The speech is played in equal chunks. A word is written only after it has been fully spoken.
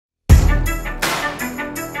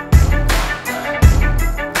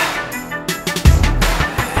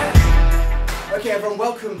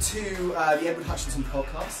welcome to the Edward Hutchinson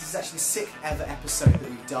podcast. This is actually the 6th ever episode that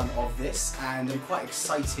we've done of this, and I'm quite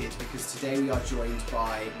excited because today we are joined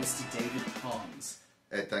by Mr. David Parnes.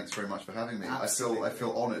 Ed, thanks very much for having me. Absolutely. I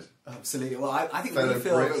feel honoured. Absolutely. Well, I think Fellow we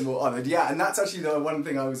feel Brit. a bit more honoured. Yeah, and that's actually the one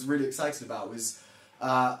thing I was really excited about was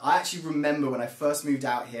I actually remember when I first moved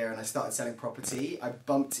out here and I started selling property, I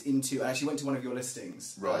actually went to one of your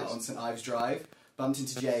listings on St Ives Drive, bumped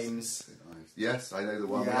into James. Yes, I know the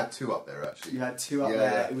one. Yeah. We had two up there actually. You had two up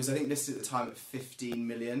there. Yeah. It was, I think, listed at the time at 15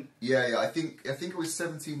 million. Yeah. I think it was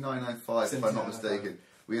 17,995 if I'm not mistaken.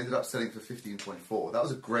 We ended up selling for 15.4. That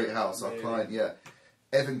was a great house. Really? Our client,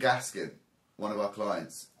 Evan Gaskin, one of our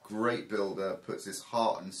clients, great builder, puts his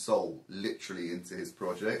heart and soul literally into his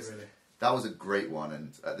projects. Really? That was a great one,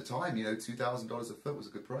 and at the time, $2,000 a foot was a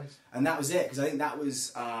good price. And that was it, because I think that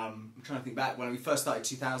was, I'm trying to think back, when we first started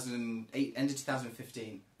 2008, ended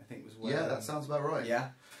 2015, I think was when... Yeah, that sounds about right. Yeah.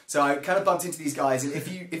 So I kind of bumped into these guys, and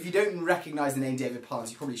if you don't recognise the name David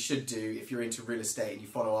Parnes, you probably should do if you're into real estate and you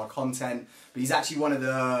follow our content. But he's actually one of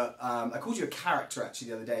the... I called you a character, actually,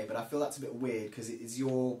 the other day, but I feel that's a bit weird, because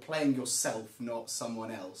you're playing yourself, not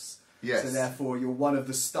someone else. Yes. So therefore, you're one of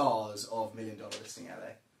the stars of $1 Million Listing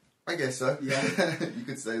LA. I guess so. Yeah, you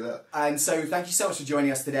could say that. And so, thank you so much for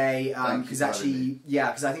joining us today. Because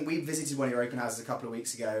I think we visited one of your open houses a couple of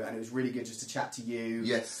weeks ago, and it was really good just to chat to you.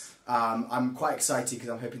 Yes. I'm quite excited because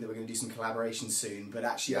I'm hoping that we're going to do some collaboration soon. But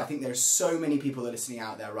actually, I think there's so many people that are listening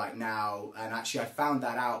out there right now, and actually, I found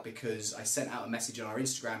that out because I sent out a message on our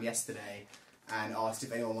Instagram yesterday and asked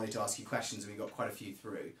if anyone wanted to ask you questions, and we got quite a few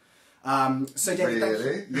through. So David,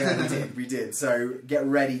 really? Yeah, we did. So get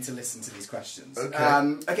ready to listen to these questions. Okay.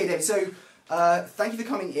 Okay, David. So thank you for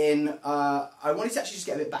coming in. I wanted to actually just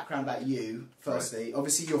get a bit of background about you. Firstly, right.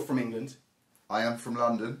 Obviously you're from England. I am from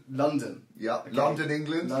London. London. Yeah, Okay. London,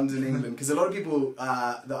 England. London, England. Because a lot of people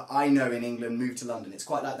that I know in England move to London. It's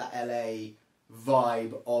quite like that LA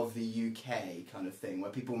vibe of the UK kind of thing, where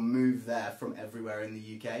people move there from everywhere in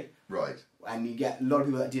the UK. Right. And you get a lot of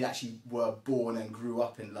people that were born and grew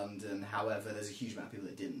up in London. However, there's a huge amount of people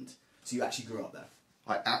that didn't. So you actually grew up there.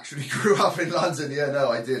 I actually grew up in London. Yeah, no,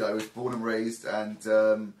 I did. I was born and raised, and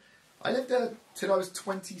I lived there till I was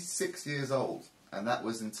 26 years old, and that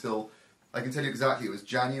was until, I can tell you exactly, it was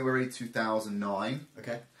January 2009.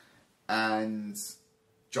 Okay. And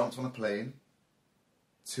jumped on a plane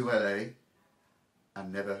to LA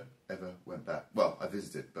and never ever went back. Well, I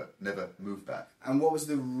visited, but never moved back. And what was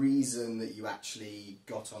the reason that you actually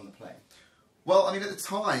got on the plane? Well, I mean, at the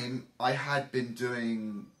time, I had been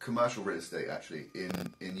doing commercial real estate, actually,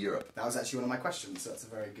 in Europe. That was actually one of my questions, so that's a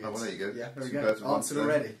very good... Oh, well, there you go. Yeah, very Two good. birds with one Answered stone.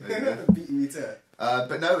 already. There you go. Beating me to it.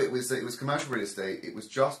 But no, it was commercial real estate. It was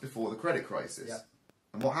just before the credit crisis. Yeah.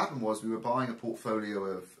 And what happened was we were buying a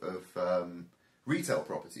portfolio of retail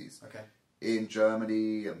properties in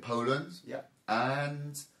Germany and Poland. Yeah.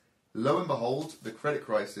 And lo and behold, the credit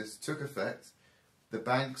crisis took effect. The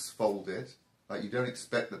banks folded. Like, you don't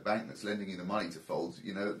expect the bank that's lending you the money to fold.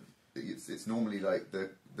 You know, it's normally like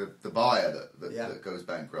the buyer that goes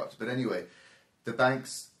bankrupt. But anyway, the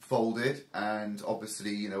banks folded, and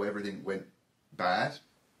obviously, everything went bad.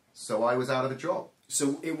 So I was out of a job.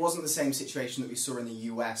 So it wasn't the same situation that we saw in the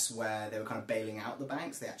US where they were kind of bailing out the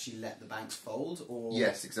banks. They actually let the banks fold, or...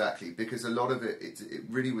 Yes, exactly. Because a lot of it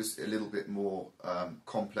really was a little bit more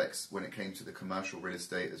complex when it came to the commercial real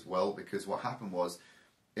estate as well. Because what happened was,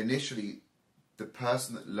 initially, the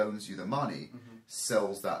person that loans you the money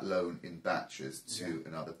sells that loan in batches to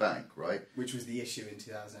another bank, right? Which was the issue in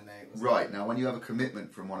 2008, wasn't right. it? Now, when you have a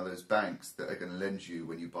commitment from one of those banks that are going to lend you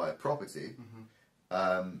when you buy a property,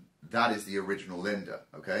 that is the original lender,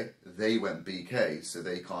 okay? They went BK, so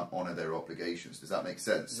they can't honour their obligations. Does that make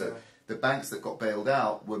sense? So the banks that got bailed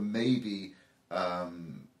out were maybe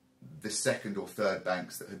the second or third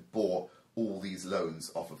banks that had bought all these loans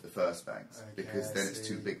off of the first banks, because then it's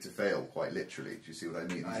too big to fail, quite literally. Do you see what I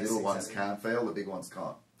mean? These little ones can fail, the big ones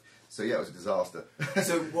can't. So yeah, it was a disaster.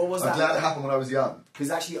 So what was that? I'm glad it happened when I was young.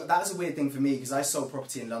 Because actually, that was a weird thing for me, because I sold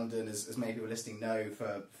property in London, as many people listening know,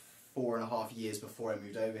 for 4.5 years before I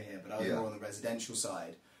moved over here, but I was more on the residential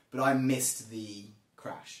side. But I missed the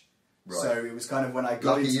crash. Right. So it was kind of when I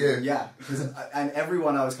got into... you. Yeah, and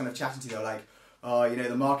everyone I was kind of chatting to, they were like, oh,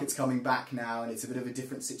 the market's coming back now and it's a bit of a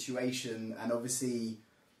different situation, and obviously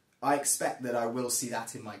I expect that I will see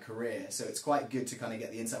that in my career, so it's quite good to kind of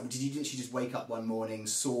get the insight. Did you literally just wake up one morning,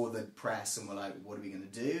 saw the press and were like, what are we going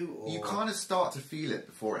to do? Or... You kind of start to feel it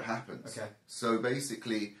before it happens. Okay. So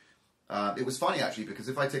basically, it was funny actually, because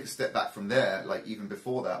if I take a step back from there, like even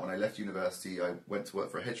before that, when I left university, I went to work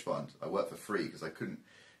for a hedge fund. I worked for free because I couldn't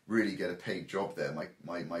really get a paid job there.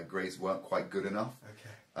 My grades weren't quite good enough.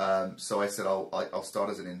 Okay. So I said, I'll start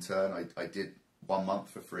as an intern. I did 1 month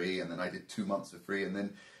for free, and then I did 2 months for free, and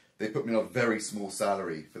then they put me on a very small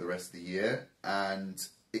salary for the rest of the year, and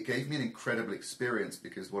it gave me an incredible experience,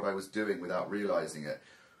 because what I was doing without realizing it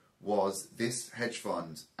was this hedge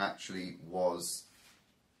fund actually was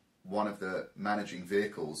one of the managing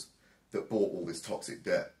vehicles that bought all this toxic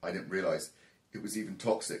debt. I didn't realize it was even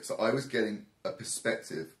toxic. So I was getting a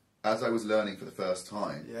perspective, as I was learning for the first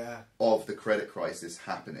time, of the credit crisis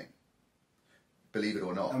happening. Believe it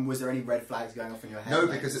or not. And was there any red flags going off in your head? No,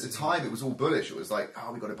 because at the time it was all bullish. It was like,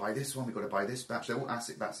 oh, we've got to buy this one, we've got to buy this batch. They're all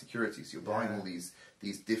asset-backed securities. So you're buying all these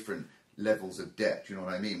different levels of debt. Do you know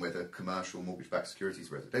what I mean? Whether commercial mortgage-backed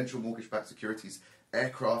securities, residential mortgage-backed securities,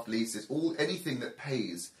 aircraft leases, anything that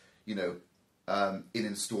pays, you know, in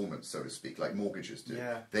installments, so to speak, like mortgages do.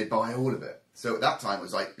 Yeah. They buy all of it. So at that time it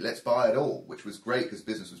was like, let's buy it all, which was great because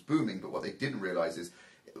business was booming. But what they didn't realize is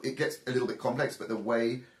it gets a little bit complex, but the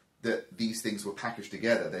way that these things were packaged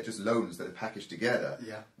together, they're just loans that are packaged together,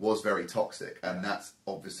 was very toxic, and that's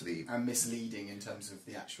obviously... And misleading in terms of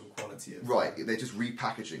the actual quality of... Right, they're just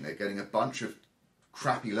repackaging, they're getting a bunch of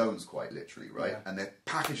crappy loans, quite literally, right? And they're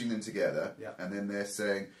packaging them together, and then they're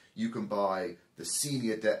saying, you can buy the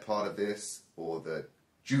senior debt part of this, or the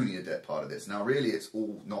junior debt part of this. Now really it's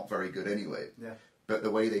all not very good anyway, but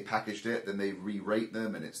the way they packaged it, then they re-rate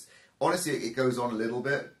them, and it's... Honestly, it goes on a little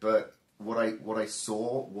bit, but... What I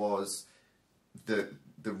saw was the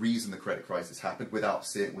reason the credit crisis happened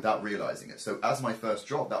without realizing it. So as my first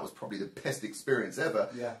job, that was probably the best experience ever.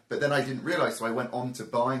 But then I didn't realize, so I went on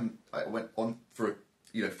for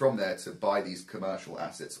from there to buy these commercial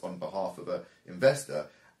assets on behalf of an investor,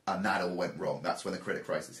 and that all went wrong. That's when the credit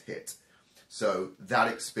crisis hit. So that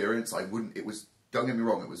experience, don't get me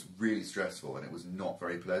wrong, it was really stressful and it was not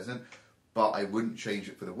very pleasant, but I wouldn't change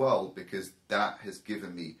it for the world, because that has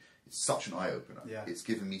given me such an eye-opener. It's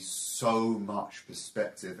given me so much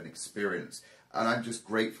perspective and experience, and I'm just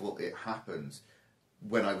grateful it happened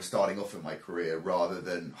when I was starting off in my career rather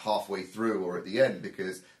than halfway through or at the end,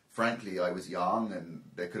 because frankly I was young and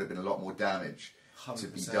there could have been a lot more damage 100%. To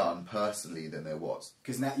be done personally than there was.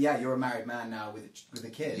 Because now, you're a married man now with a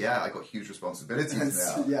kid. Yeah, I got huge responsibilities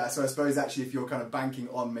now. So I suppose actually if you're kind of banking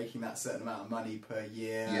on making that certain amount of money per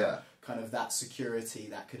year, kind of that security,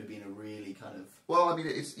 that could have been a really kind of... Well, I mean,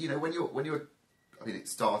 it's, when you're, I mean, it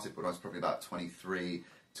started when I was probably about 23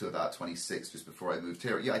 to about 26, just before I moved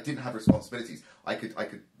here. Yeah, I didn't have responsibilities. I could,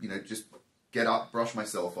 just get up, brush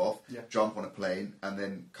myself off, jump on a plane, and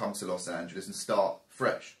then come to Los Angeles and start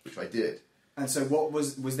fresh, which I did. And so what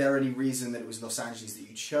was there any reason that it was Los Angeles that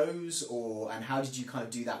you chose, and how did you kind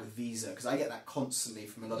of do that with visa? Because I get that constantly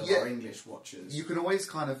from a lot of our English watchers. You can always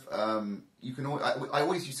kind of, I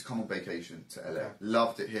always used to come on vacation to LA.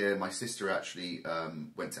 Loved it here. My sister actually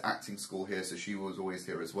went to acting school here, so she was always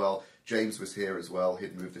here as well. James was here as well.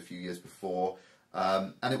 He'd moved a few years before.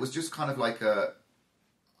 And it was just kind of like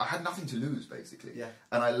I had nothing to lose, basically.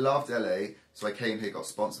 And I loved LA, so I came here, got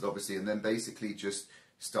sponsored, obviously, and then basically just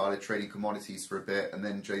started trading commodities for a bit, and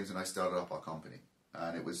then James and I started up our company.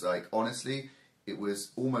 And it was like, honestly, it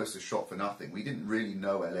was almost a shot for nothing. We didn't really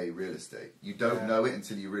know LA real estate. You don't know it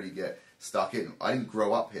until you really get stuck in. I didn't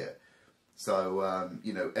grow up here. So,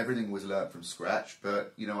 everything was learnt from scratch,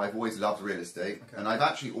 but, I've always loved real estate, and I've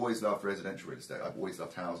actually always loved residential real estate. I've always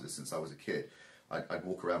loved houses since I was a kid. I'd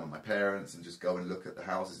walk around with my parents and just go and look at the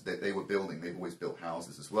houses that they were building. They've always built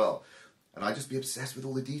houses as well. And I'd just be obsessed with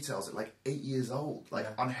all the details at like 8 years old, like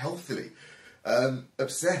unhealthily.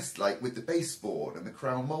 Obsessed, like with the baseboard and the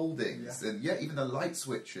crown mouldings and even the light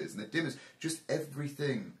switches and the dimmers. Just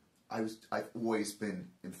everything. I've always been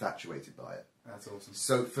infatuated by it. That's awesome.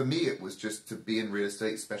 So for me, it was just to be in real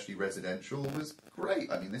estate, especially residential, was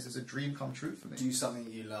great. I mean, this is a dream come true for me. Do something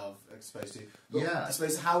that you love, as opposed to... But I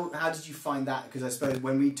suppose, how did you find that? Because I suppose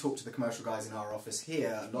when we talk to the commercial guys in our office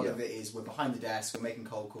here, a lot of it is we're behind the desk, we're making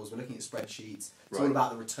cold calls, we're looking at spreadsheets. It's all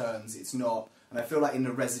about the returns. It's not... And I feel like in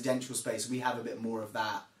the residential space, we have a bit more of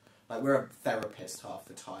that. Like, we're a therapist half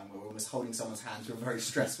the time. We're almost holding someone's hand through a very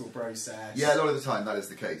stressful process. Yeah, a lot of the time that is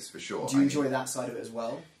the case, for sure. Do you enjoy that side of it as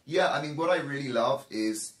well? Yeah, I mean, what I really love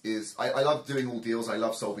is I love doing all deals. I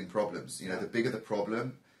love solving problems. The bigger the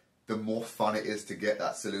problem, the more fun it is to get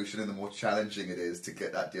that solution and the more challenging it is to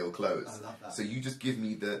get that deal closed. I love that. So you just give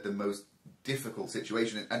me the most difficult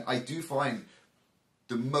situation. And I do find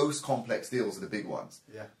the most complex deals are the big ones.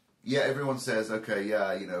 Yeah, everyone says, okay,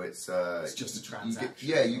 it's just a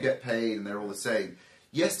transaction. You get paid and they're all the same.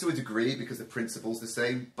 Yes, to a degree, because the principle's the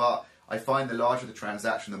same, but I find the larger the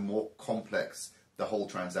transaction, the more complex the whole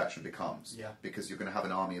transaction becomes. Yeah. Because you're going to have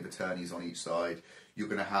an army of attorneys on each side. You're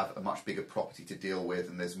going to have a much bigger property to deal with,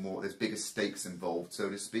 and there's bigger stakes involved, so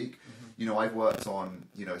to speak. You know, I've worked on,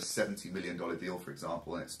 you know, a $70 million deal, for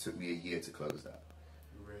example, and it's took me a year to close that.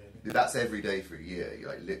 Really? That's every day for a year. You're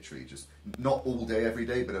like literally just, not all day every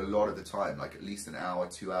day, but a lot of the time, like at least an hour,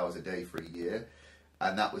 2 hours a day for a year.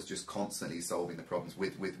 And that was just constantly solving the problems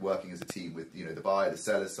with working as a team with, you know, the buyer, the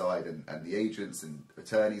seller side, and the agents and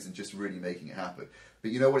attorneys, and just really making it happen.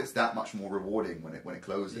 But you know what? It's that much more rewarding when it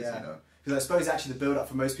closes. Yeah. You know. Because I suppose actually the build up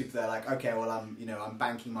for most people, they're like, okay, well I'm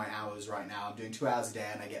banking my hours right now. I'm doing 2 hours a day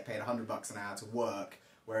and I get paid $100 an hour to work.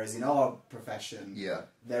 Whereas in our profession,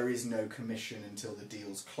 there is no commission until the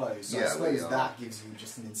deal's closed. So I suppose that gives you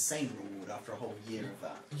just an insane reward after a whole year of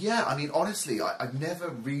that. Yeah, I mean, honestly, I've never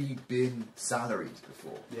really been salaried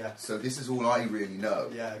before. Yeah. So this is all I really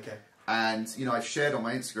know. Yeah, okay. And, you know, I shared on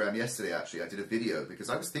my Instagram yesterday, actually, I did a video because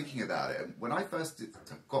I was thinking about it. And when I first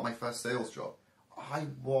got my first sales job, I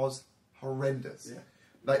was horrendous. Yeah.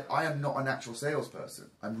 Like, I am not a natural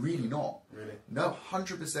salesperson. I'm really not. Really? No,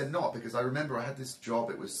 100% not. Because I remember I had this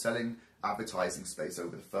job, it was selling advertising space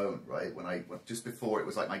over the phone, right? Just before it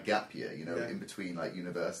was like my gap year, you know, in between like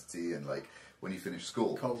university and like when you finish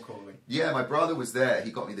school. Cold calling. Yeah, my brother was there.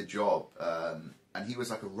 He got me the job. And he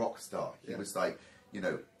was like a rock star. He was like, you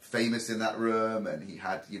know, famous in that room. And he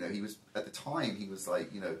had, you know, he was, at the time, he was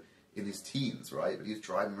like, you know, in his teens, right? But he was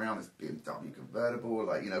driving around this BMW convertible,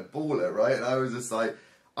 like, you know, baller, right? And I was just like,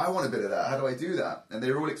 I want a bit of that. How do I do that? And they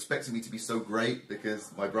were all expecting me to be so great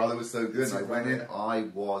because my brother was so good. And I went in, I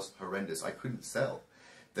was horrendous. I couldn't sell.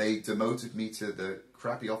 They demoted me to the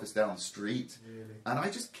crappy office down the street. Really? And I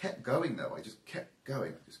just kept going, though. I just kept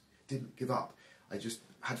going. I just didn't give up. I just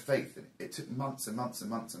had faith. And it took months and months and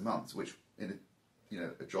months and months, which in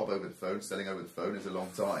a job over the phone, selling over the phone is a long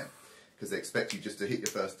time because they expect you just to hit your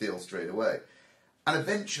first deal straight away. And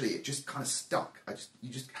eventually it just kind of stuck. You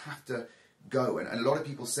just have to go. And a lot of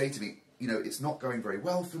people say to me, you know, it's not going very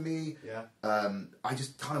well for me. Yeah. I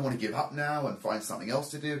just kind of want to give up now and find something else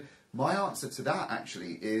to do. My answer to that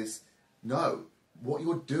actually is no. What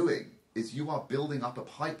you're doing is you are building up a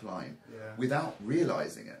pipeline without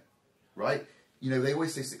realizing it, right? You know, they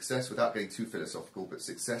always say success without getting too philosophical, but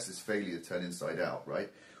success is failure turned inside out, right?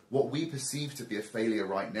 What we perceive to be a failure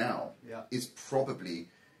right now is probably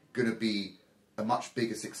going to be a much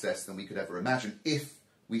bigger success than we could ever imagine if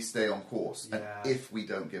we stay on course and if we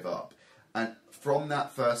don't give up. And from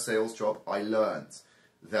that first sales job, I learned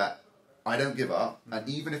that I don't give up. And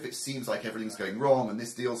even if it seems like everything's going wrong and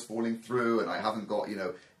this deal's falling through and I haven't got, you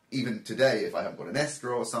know, even today, if I haven't got an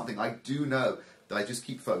escrow or something, I do know that I just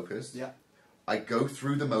keep focused. Yeah. I go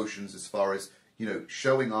through the motions as far as, you know,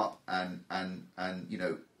 showing up and you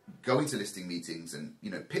know, going to listing meetings and,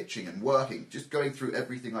 you know, pitching and working, just going through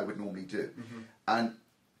everything I would normally do. And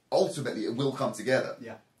ultimately it will come together.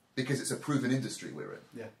 Yeah. Because it's a proven industry we're in.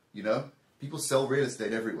 Yeah. You know? People sell real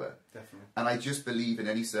estate everywhere. Definitely. And I just believe in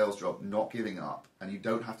any sales job not giving up. And you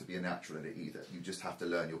don't have to be a natural at it either. You just have to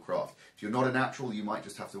learn your craft. If you're not a natural, you might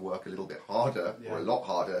just have to work a little bit harder or a lot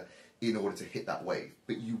harder in order to hit that wave.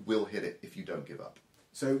 But you will hit it if you don't give up.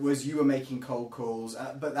 So you were making cold calls,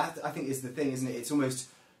 but that I think is the thing, isn't it? It's almost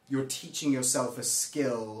you're teaching yourself a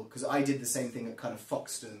skill, because I did the same thing at kind of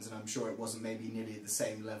Foxtons, and I'm sure it wasn't maybe nearly the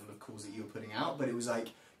same level of calls that you were putting out, but it was like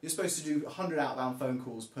you're supposed to do 100 outbound phone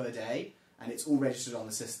calls per day, and it's all registered on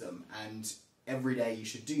the system, and every day you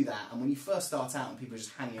should do that. And when you first start out and people are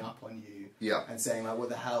just hanging up on you and saying like, what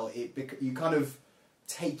the hell, you kind of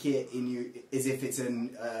take it in you as if it's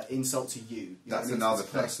an insult to you. That's another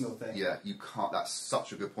thing. Personal thing. Yeah, you can't. That's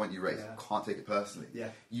such a good point you raised. You can't take it personally. Yeah,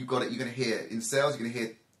 you got it. You're going to hear in sales. You're going to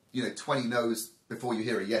hear 20 no's before you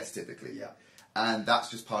hear a yes, typically. Yeah, and that's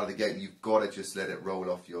just part of the game. You've got to just let it roll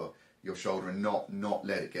off your shoulder and not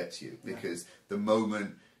let it get to you, because the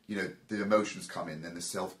moment the emotions come in, then the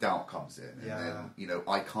self-doubt comes in, and then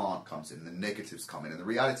I can't comes in, and the negatives come in, and the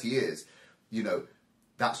reality is,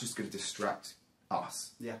 that's just going to distract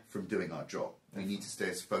us from doing our job. We need to stay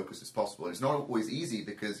as focused as possible. And it's not always easy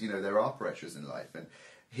because, there are pressures in life, and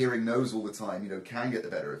hearing no's all the time, can get the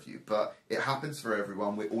better of you. But it happens for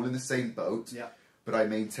everyone. We're all in the same boat. Yeah. But I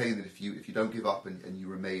maintain that if you don't give up and you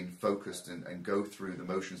remain focused and go through the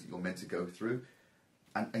motions that you're meant to go through,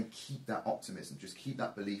 and keep that optimism, just keep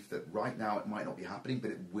that belief that right now it might not be happening,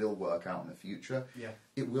 but it will work out in the future. Yeah.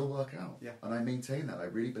 It will work out. Yeah. And I maintain that. I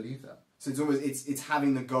really believe that. So it's almost it's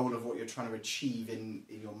having the goal of what you're trying to achieve in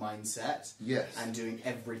your mindset. Yes. And doing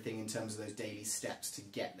everything in terms of those daily steps to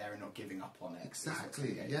get there and not giving up on it.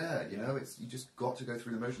 Exactly. Yeah. It's you just got to go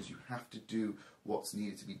through the motions. You have to do what's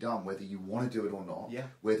needed to be done, whether you want to do it or not. Yeah.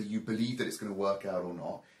 Whether you believe that it's going to work out or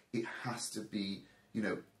not. it has to be,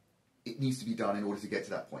 it needs to be done in order to get to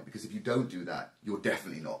that point. Because if you don't do that, you're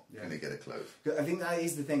definitely not going to get a close. I think that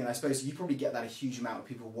is the thing, and I suppose you probably get that a huge amount of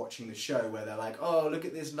people watching the show where they're like, oh, look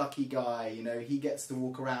at this lucky guy, he gets to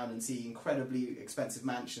walk around and see incredibly expensive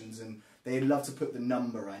mansions, and they'd love to put the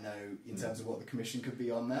number, I know, in terms of what the commission could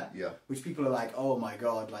be on there. Yeah. Which people are like, oh my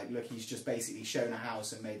God, like, look, he's just basically shown a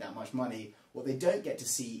house and made that much money. What they don't get to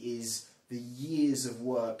see is the years of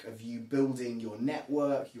work of you building your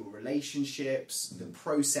network, your relationships, the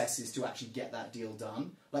processes to actually get that deal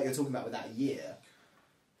done. Like you're talking about with that year.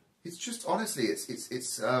 It's just, honestly,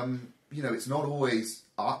 it's not always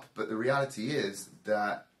up, but the reality is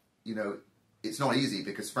that, it's not easy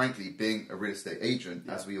because, frankly, being a real estate agent,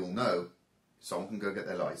 as we all know, someone can go get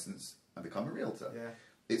their license and become a realtor. Yeah.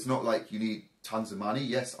 It's not like you need tons of money.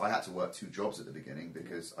 Yes, I had to work 2 jobs at the beginning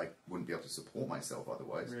because I wouldn't be able to support myself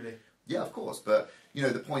otherwise. Really? Yeah, of course. But,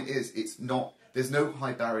 the point is, there's no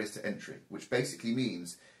high barriers to entry, which basically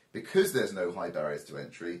means because there's no high barriers to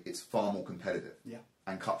entry, it's far more competitive. Yeah.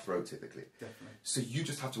 And cutthroat typically. Definitely. So you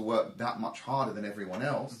just have to work that much harder than everyone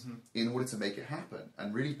else in order to make it happen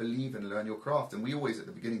and really believe and learn your craft. And we always at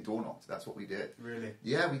the beginning door knocked. That's what we did. Really?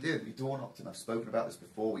 Yeah, we did. We door knocked, and I've spoken about this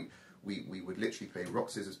before. We would literally play rock,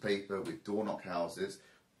 scissors, paper with door knock houses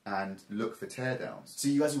and look for teardowns. So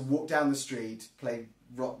you guys would walk down the street, play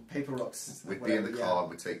paper rocks. We'd be in the car and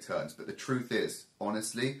we'd take turns. But the truth is,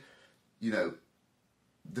 honestly,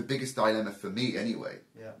 the biggest dilemma for me anyway,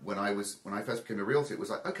 when I first became a realtor, it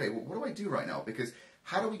was like, okay, well, what do I do right now? Because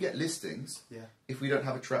how do we get listings if we don't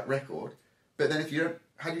have a track record? But then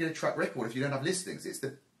how do you get a track record if you don't have listings? It's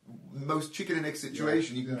the most chicken and egg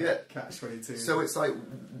situation you can get. Catch-22. So it's like,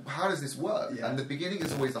 how does this work? And the beginning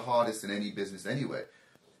is always the hardest in any business anyway.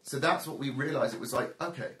 So that's what we realised. It was like,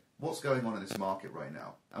 okay, what's going on in this market right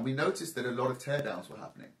now? And we noticed that a lot of teardowns were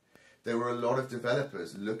happening. There were a lot of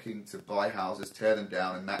developers looking to buy houses, tear them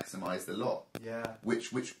down, and maximise the lot. Yeah.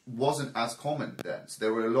 Which wasn't as common then. So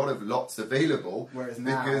there were a lot of lots available. Whereas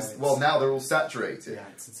now, now they're all saturated. Yeah,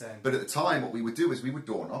 it's insane. But at the time, what we would do is we would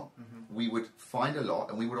door knock, we would find a lot,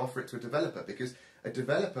 and we would offer it to a developer. Because a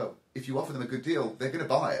developer, if you offer them a good deal, they're going to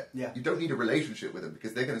buy it. Yeah. You don't need a relationship with them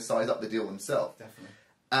because they're going to size up the deal themselves. Definitely.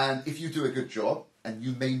 And if you do a good job and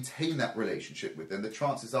you maintain that relationship with them, the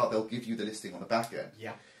chances are they'll give you the listing on the back end.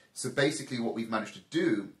 Yeah. So basically what we've managed to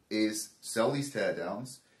do is sell these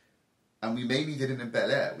teardowns, and we mainly did it in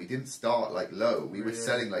Bel Air. We didn't start like low. We were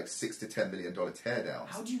selling like $6 to $10 million teardowns.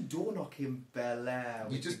 How do you door knock in Bel Air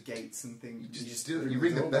with the gates and things? You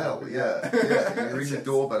ring the bell, You ring the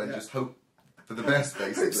doorbell and just hope for the best,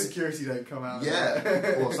 basically. Hope security don't come out.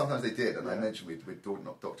 Yeah, well, sometimes they did. And I mentioned we'd door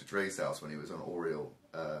knocked Dr. Dre's house when he was on Oriel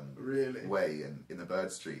Way in the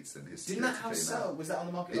Bird Streets, and his didn't that house sell? Was that on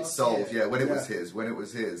the market? It sold, when it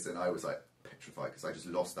was his, and I was like petrified because I just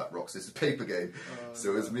lost that rock scissors paper game.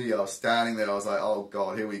 So it was me. I was standing there. I was like, oh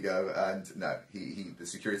God, here we go. And no, the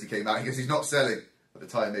security came out. He goes, he's not selling. At the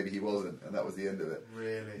time, maybe he wasn't, and that was the end of it.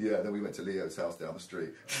 Really? Yeah. Then we went to Leo's house down the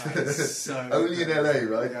street. So only in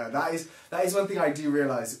LA, right? Yeah, that is one thing I do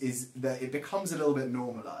realise is that it becomes a little bit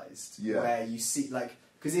normalised. Yeah. Where you see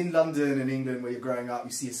because in London and England where you're growing up,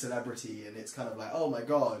 you see a celebrity and it's kind of like, oh my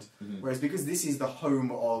God. Whereas because this is the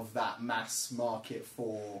home of that mass market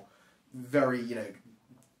for very,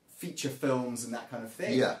 feature films and that kind of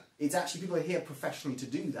thing. Yeah. It's actually people are here professionally to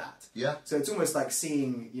do that. Yeah. So it's almost like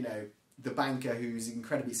seeing, the banker who's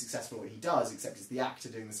incredibly successful at what he does, except it's the actor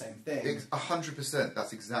doing the same thing. 100%.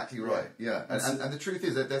 That's exactly right. Yeah. And the truth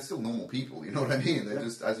is that they're still normal people. You know what I mean? They're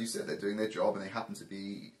just, as you said, they're doing their job and they happen to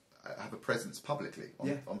have a presence publicly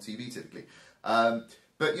on TV typically.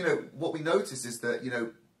 But what we noticed is that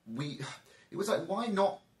it was like, why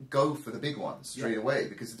not go for the big ones straight away?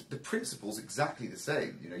 Because the principle's exactly the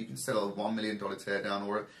same. You can sell a $1 million teardown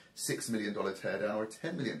or a $6 million teardown or a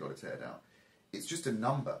 $10 million teardown. It's just a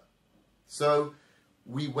number. So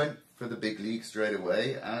we went for the big league straight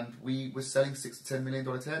away, and we were selling $6 to $10 million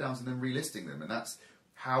teardowns and then relisting them, and that's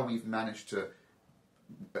how we've managed to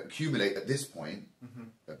accumulate at this point,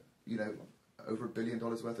 over $1 billion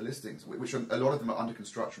worth of listings, which a lot of them are under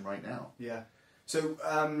construction right now. Yeah. So,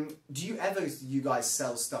 do you guys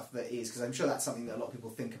sell stuff that is, because I'm sure that's something that a lot of people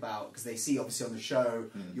think about, because they see obviously on the show,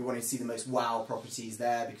 you're wanting to see the most wow properties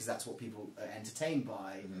there, because that's what people are entertained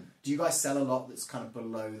by. Do you guys sell a lot that's kind of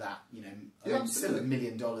below that, still $1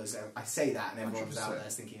 million? I say that and everyone's 100%. Out there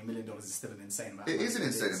is thinking $1 million is still an insane amount of money. It is an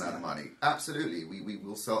insane amount of money, absolutely. We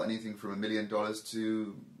will sell anything from $1 million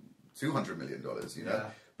to $200 million,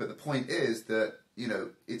 But the point is that,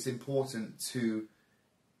 it's important to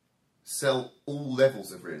sell all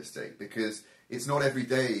levels of real estate, because it's not every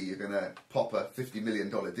day you're going to pop a $50 million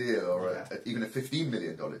deal or even a $15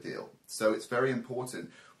 million deal. So it's very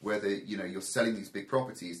important whether you're selling these big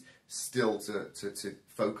properties still to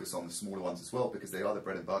focus on the smaller ones as well, because they are the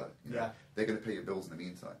bread and butter. They're going to pay your bills in the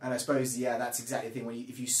meantime. And I suppose that's exactly the thing.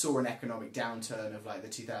 If you saw an economic downturn of like the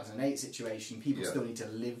 2008 situation, people still need to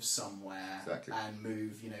live somewhere and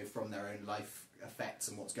move, from their own life effects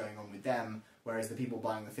and what's going on with them. Whereas the people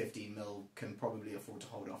buying the 15 mil can probably afford to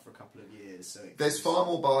hold off for a couple of years. So there's far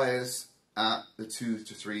more buyers at the $2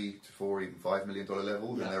 to $3 to $4, even $5 million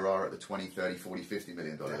level than there are at the 20, 30, 40, $50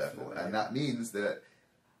 million level. And that means that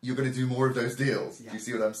you're going to do more of those deals. Do you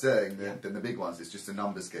see what I'm saying? Than the big ones. It's just a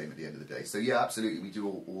numbers game at the end of the day. So yeah, absolutely, we do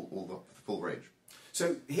all the full range.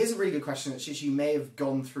 So here's a really good question that you may have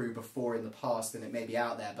gone through before in the past and it may be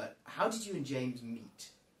out there, but how did you and James meet?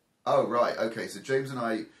 Oh, right. Okay, so James and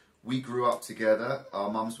I, we grew up together.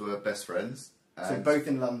 Our mums were best friends. So both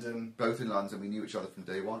in London? Both in London. We knew each other from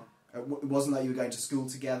day one. It wasn't like you were going to school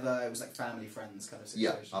together, it was like family, friends kind of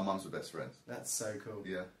situation? Yeah, our mums were best friends. That's so cool.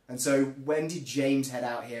 Yeah. And so when did James head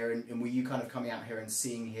out here, and were you kind of coming out here and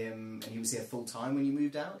seeing him, and he was here full time when you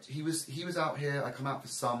moved out? He was out here, I come out for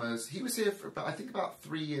summers. He was here for about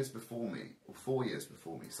 3 years before me, or 4 years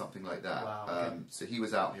before me, something like that. Wow, okay. So he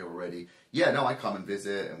was out here already. Yeah, no, I come and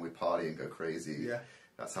visit, and we party and go crazy. Yeah.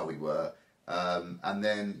 That's how we were. And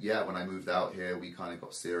then, when I moved out here, we kind of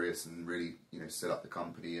got serious and really, set up the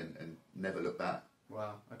company and never looked back.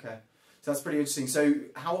 Wow, okay. So that's pretty interesting. So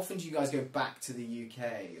how often do you guys go back to the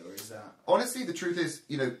UK, or is that... Honestly, the truth is,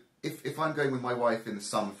 if I'm going with my wife in the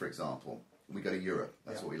summer, for example, we go to Europe,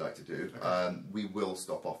 that's what we like to do, we will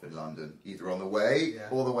stop off in London, either on the way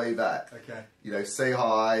or the way back. Okay. Say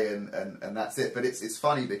hi and that's it. But it's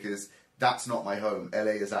funny because that's not my home.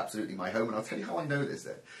 LA is absolutely my home, and I'll tell you how I know this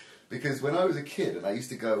then. Because when I was a kid and I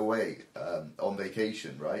used to go away on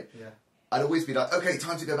vacation, right? Yeah. I'd always be like, okay,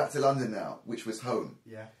 time to go back to London now, which was home.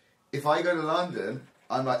 Yeah. If I go to London,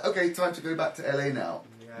 I'm like, okay, time to go back to LA now,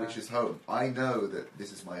 which is home. I know that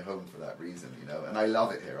this is my home for that reason, and I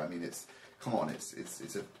love it here. I mean, it's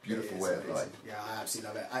a beautiful way of life. Yeah, I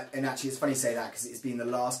absolutely love it. And actually, it's funny you say that, because it's been the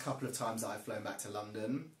last couple of times that I've flown back to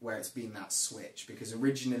London where it's been that switch. Because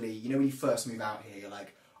originally, when you first move out here, you're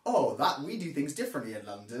like, oh, we do things differently in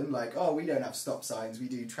London. Like, oh, we don't have stop signs, we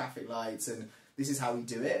do traffic lights, and this is how we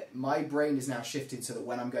do it. My brain is now shifted so that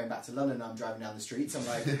when I'm going back to London and I'm driving down the streets, I'm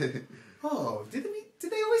like, oh, did they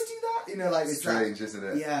always do that? Like, it's strange, isn't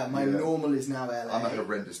it? Yeah, my normal is now LA. I'm a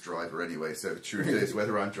horrendous driver anyway, so the truth is,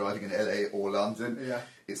 whether I'm driving in LA or London,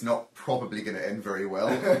 it's not probably going to end very well.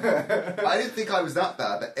 I didn't think I was that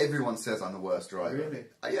bad, but everyone says I'm the worst driver. Really?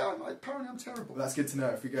 Apparently I'm terrible. Well, that's good to know.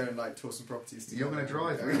 If we go and tour some properties together, you're going to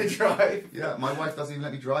drive. We're going to drive. Yeah, my wife doesn't even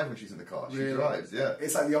let me drive when she's in the car. She drives. Yeah.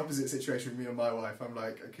 It's like the opposite situation with me and my wife. I'm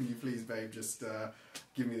like, can you please, babe, just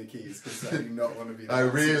give me the keys, because I do not want to be. Oh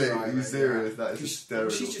really? Are you serious? That is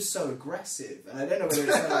hysterical. She's just so aggressive, and I don't know whether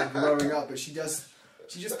it's like growing up, but she just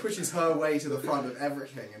pushes her way to the front of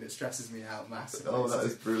everything, and it stresses me out massively. Oh, that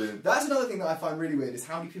is brilliant. That's another thing that I find really weird, is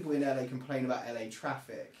how many people in LA complain about LA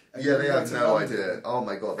traffic. Yeah, they have no idea. Oh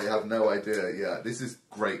my god, they have no idea. Yeah, this is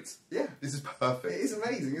great. Yeah. This is perfect. It is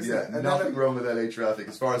amazing, isn't it? And nothing wrong with LA traffic,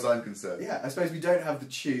 as far as I'm concerned. Yeah, I suppose we don't have the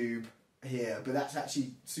tube here, but that's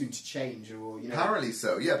actually soon to change, or Apparently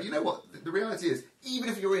so, yeah. But you know what? The reality is, even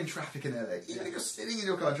if you're in traffic in LA, even if you're sitting in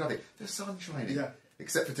your car in traffic, the sun's shining. Yeah.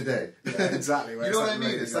 Except for today. Yeah, exactly. You know what I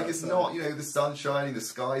mean? It's like it's not, the sun's shining, the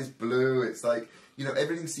sky's blue, it's like,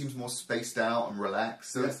 everything seems more spaced out and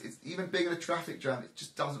relaxed. So it's even being in a traffic jam, it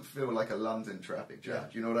just doesn't feel like a London traffic jam.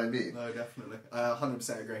 Do you know what I mean? No, definitely.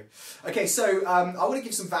 100% agree. Okay, so I want to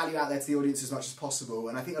give some value out there to the audience as much as possible.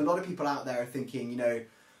 And I think a lot of people out there are thinking,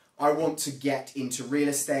 I want to get into real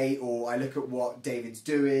estate, or I look at what David's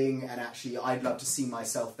doing, and actually I'd love to see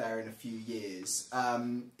myself there in a few years. Are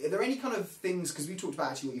there any kind of things, because we talked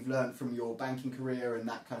about actually what you've learned from your banking career and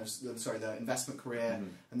that kind of, the investment career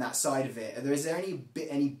and that side of it. Is there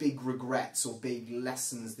any big regrets or big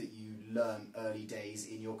lessons that you learned early days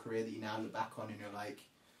in your career that you now look back on and you're like,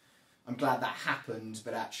 I'm glad that happened,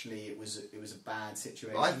 but actually it was a bad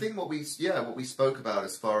situation? I think what we spoke about,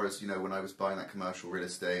 as far as, when I was buying that commercial real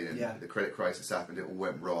estate and the credit crisis happened, it all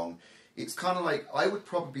went wrong. It's kind of like, I would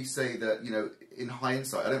probably say that, in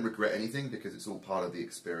hindsight, I don't regret anything, because it's all part of the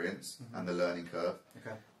experience and the learning curve.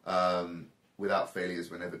 Okay. Without failures,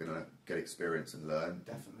 we're never going to get experience and learn.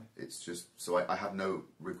 Definitely. It's just, so I have no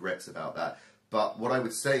regrets about that. But what I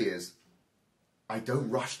would say is, I don't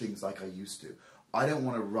rush things like I used to. I don't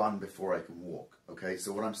want to run before I can walk, okay?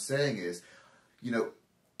 So what I'm saying is,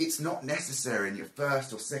 it's not necessary in your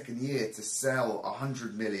first or second year to sell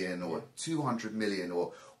 100 million or 200 million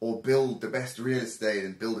or build the best real estate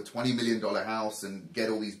and build a $20 million house and get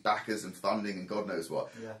all these backers and funding and God knows what.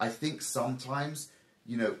 Yeah. I think sometimes,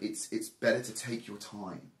 you know, it's better to take your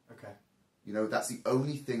time. Okay. You know, that's the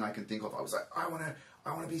only thing I can think of. I was like, I want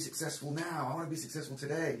to be successful now. I want to be successful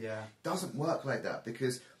today. Yeah. Doesn't work like that,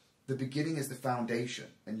 because the beginning is the foundation,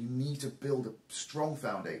 and you need to build a strong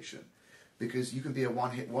foundation, because you can be a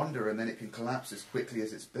one-hit wonder and then it can collapse as quickly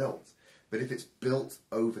as it's built. But if it's built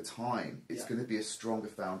over time, it's going to be a stronger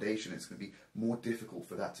foundation. It's going to be more difficult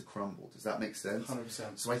for that to crumble. Does that make sense?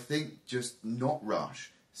 100%. So I think just not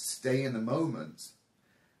rush, stay in the moment,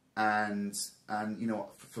 and you know,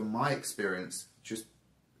 from my experience, just,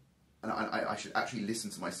 and I should actually listen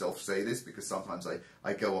to myself say this, because sometimes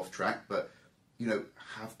I go off track, but, you know,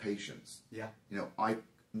 have patience. Yeah. You know, I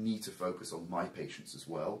need to focus on my patience as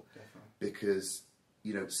well. Definitely. Because,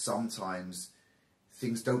 you know, sometimes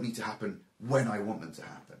things don't need to happen when I want them to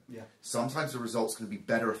happen. Yeah. Sometimes the result's going to be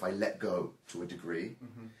better if I let go to a degree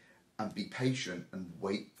and be patient and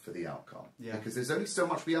wait for the outcome. Yeah. Because there's only so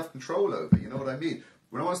much we have control over, you know what I mean?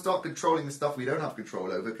 We don't want to start controlling the stuff we don't have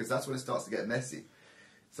control over, because that's when it starts to get messy.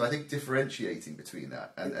 So I think differentiating between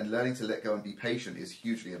that and learning to let go and be patient is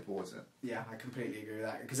hugely important. Yeah, I completely agree with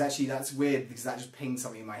that. Because actually that's weird, because that just pinged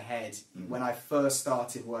something in my head. When I first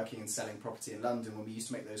started working and selling property in London, when we used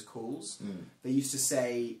to make those calls, they used to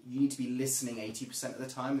say you need to be listening 80% of the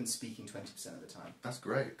time and speaking 20% of the time. That's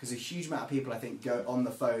great. Because a huge amount of people, I think, go on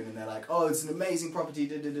the phone and they're like, oh, it's an amazing property.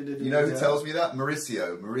 You know who tells me that?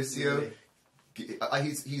 Mauricio. Really?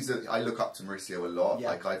 I look up to Mauricio a lot.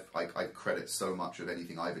 Yeah. Like I credit so much of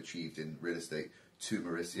anything I've achieved in real estate to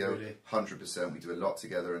Mauricio. Really? 100%. We do a lot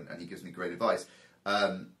together, and he gives me great advice.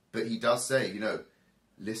 But he does say, you know,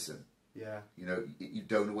 listen. Yeah. You know, you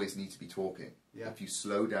don't always need to be talking. Yeah. If you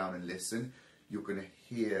slow down and listen, you're going to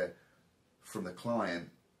hear from the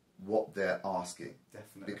client what they're asking.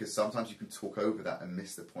 Definitely. Because sometimes you can talk over that and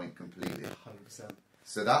miss the point completely. 100%.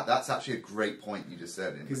 So that's actually a great point you just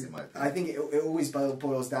said, in my opinion. I think it always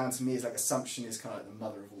boils down to me as like assumption is kind of like the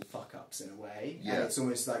mother of all fuck-ups in a way. Yeah. And it's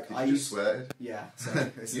almost like Did you swear? Yeah,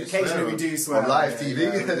 sorry. You Occasionally we do swear on live yeah,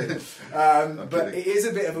 TV. Yeah. But it is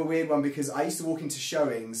a bit of a weird one, because I used to walk into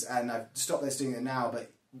showings, and I've stopped this doing it now,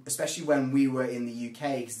 but especially when we were in the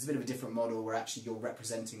UK, because it's a bit of a different model where actually you're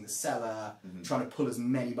representing the seller, trying to pull as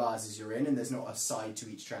many buyers as you're in, and there's not a side to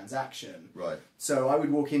each transaction. Right. So I would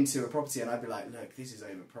walk into a property and I'd be like, look, this is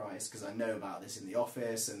overpriced, because I know about this in the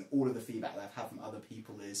office, and all of the feedback that I've had from other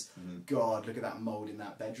people is, God, look at that mould in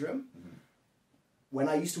that bedroom. When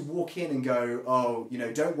I used to walk in and go, oh, you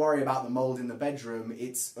know, don't worry about the mould in the bedroom,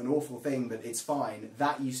 it's an awful thing, but it's fine,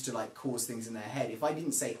 that used to like cause things in their head. If I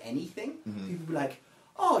didn't say anything, people would be like,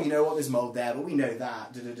 oh, you know what, there's mould there, but we know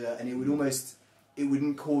that, and it would almost, it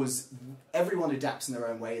wouldn't cause, everyone adapts in their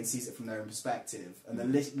own way and sees it from their own perspective, and the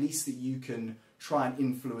least that you can try and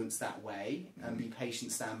influence that way, and be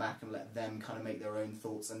patient, stand back and let them kind of make their own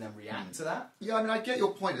thoughts and then react to that. Yeah, I mean, I get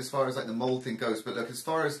your point as far as like the mould thing goes, but look, as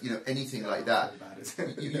far as, you know, anything like that,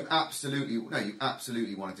 you absolutely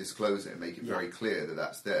want to disclose it and make it very clear that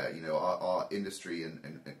that's there. You know, our industry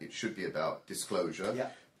and it should be about disclosure. Yeah.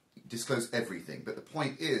 Disclose everything, but the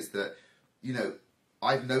point is that, you know,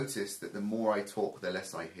 I've noticed that the more I talk, the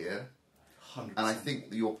less I hear. 100%. And I think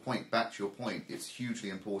back to your point, it's hugely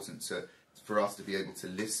important for us to be able to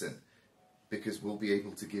listen, because we'll be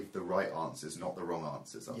able to give the right answers, not the wrong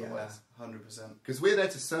answers otherwise. Yeah, 100%. Because we're there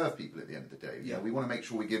to serve people at the end of the day. You Yeah. know, we want to make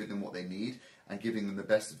sure we're giving them what they need and giving them the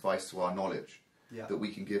best advice to our knowledge that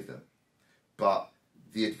we can give them. But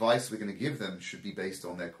the advice we're going to give them should be based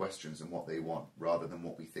on their questions and what they want, rather than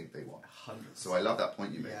what we think they want. 100%. So I love that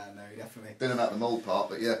point you made. Yeah, no, definitely. Don't know about the mould part,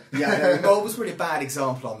 but yeah. Yeah, no, the mould was really a bad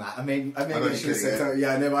example on that. I mean, I only should have said, kidding,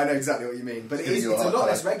 yeah, no, I know exactly what you mean. But it's a lot time.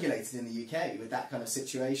 less regulated in the UK with that kind of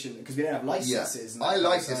situation, because we don't have licenses. Yeah, and I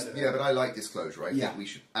like this. Yeah, but I like disclosure. I Yeah. think we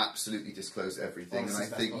should absolutely disclose everything, Honesty,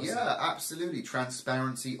 and I think, that's yeah, absolutely,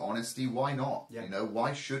 transparency, honesty. Why not? Yeah. You know,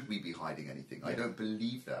 why should we be hiding anything? I don't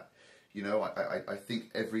believe that. You know, I think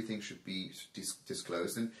everything should be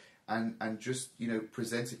disclosed and just, you know,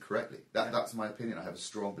 presented correctly. That's my opinion. I have a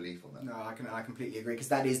strong belief on that. No, I completely agree, because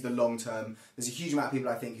that is the long term. There's a huge amount of people,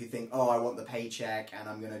 I think, who think, oh, I want the paycheck and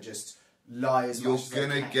I'm going to just lie as much as I can. You're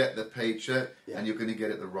going to get the paycheck, and you're going to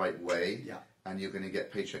get it the right way, Yeah. and you're going to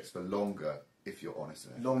get paychecks for longer if you're honest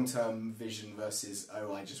in it. Long term vision versus,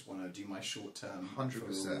 oh, I just want to do my short term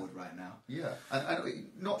 100%. reward right now. Yeah,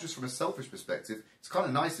 and not just from a selfish perspective, it's kind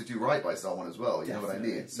of nice to do right by someone as well, you know what I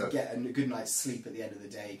mean? So you get a good night's sleep at the end of the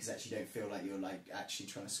day, because actually you don't feel like you're like actually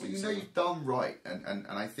trying to well, sweep you know you've done right, and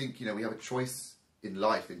I think, you know, we have a choice in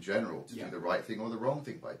life in general to Yeah. do the right thing or the wrong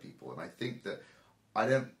thing by people. And I think that I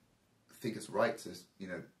don't think it's right to,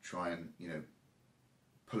 try and,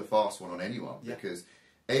 pull a fast one on anyone, Yeah. because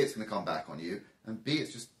A, it's going to come back on you, and B,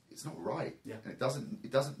 it's not right. Yeah. And it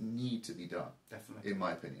doesn't need to be done. Definitely. In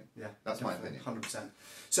my opinion. Yeah, That's my definitely, opinion. 100%.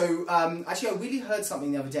 So, actually, I really heard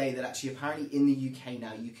something the other day that actually apparently in the UK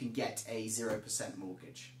now you can get a 0%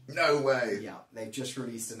 mortgage. No way. Yeah, they've just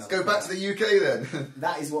released another. Let's go back to the UK then.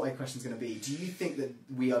 That is what my question's going to be. Do you think that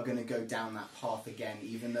we are going to go down that path again,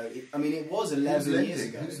 even though it was 11 years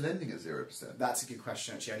ago? Who's lending at 0%? That's a good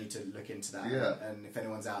question. Actually, I need to look into that. Yeah. And if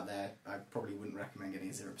anyone's out there, I probably wouldn't recommend getting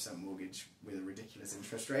a 0% mortgage with a ridiculous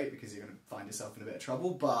interest rate, because you're going to find yourself in a bit of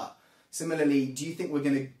trouble. But similarly, do you think we're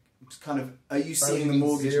going to are you seeing the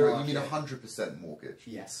mortgage market? You mean 100% mortgage?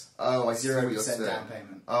 Yes. Oh, I see what you're 0% saying. down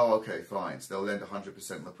payment. Oh, okay, fine. So they'll lend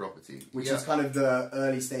 100% on the property. Which is kind of the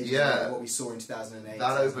early stages of what we saw in 2008.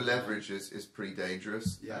 That over leverage is pretty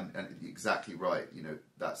dangerous. Yeah. And exactly right.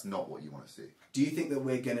 That's not what you want to see. Do you think that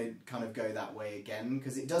we're going to kind of go that way again?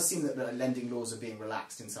 Because it does seem that the lending laws are being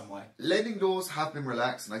relaxed in some way. Lending laws have been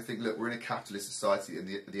relaxed, and I think, look, we're in a capitalist society, and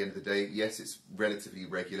at the end of the day, yes, it's relatively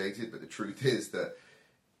regulated, but the truth is that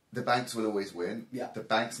the banks will always win. Yeah. The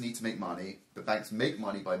banks need to make money. The banks make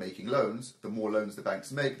money by making loans. The more loans the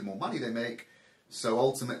banks make, the more money they make. So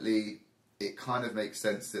ultimately, it kind of makes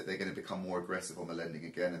sense that they're going to become more aggressive on the lending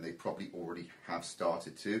again, and they probably already have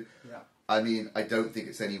started to. Yeah. I mean, I don't think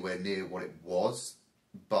it's anywhere near what it was,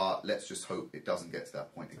 but let's just hope it doesn't get to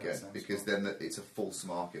that point again, because then it's a false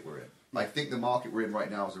market we're in. Yeah. I think the market we're in right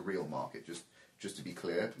now is a real market, just to be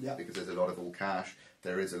clear, Yeah. because there's a lot of all cash,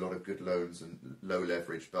 there is a lot of good loans and low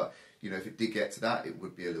leverage, but if it did get to that, it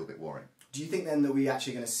would be a little bit worrying. Do you think then that we're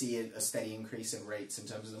actually going to see a steady increase in rates in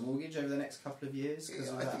terms of the mortgage over the next couple of years?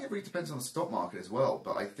 I think it really depends on the stock market as well,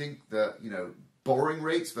 but I think that, borrowing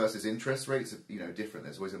rates versus interest rates are, different.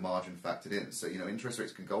 There's always a margin factored in. So, interest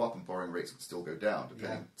rates can go up and borrowing rates can still go down,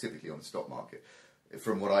 depending typically on the stock market.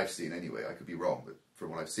 From what I've seen anyway, I could be wrong, but from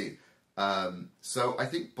what I've seen. So I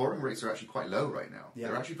think borrowing rates are actually quite low right now. Yeah.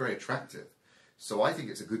 They're actually very attractive. So I think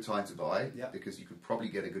it's a good time to buy, Yeah. because you could probably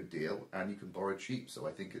get a good deal and you can borrow cheap. So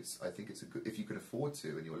I think it's a good, if you can afford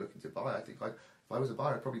to and you're looking to buy, I think if I was a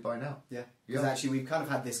buyer, I'd probably buy now. Yeah, because actually we've kind of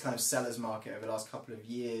had this kind of seller's market over the last couple of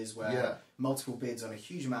years where multiple bids on a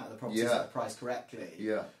huge amount of the properties that are priced correctly.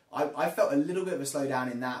 Yeah. I felt a little bit of a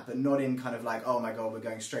slowdown in that, but not in kind of like, oh my god, we're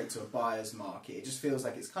going straight to a buyer's market. It just feels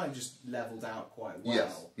like it's kind of just leveled out quite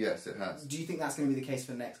well. Yes, it has. Do you think that's going to be the case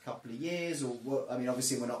for the next couple of years? Or what? I mean,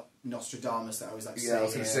 obviously we're not Nostradamus that I always like to say. Yeah, I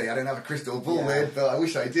was going to say, I don't have a crystal ball, Yeah. but I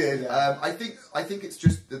wish I did. Yeah. I think it's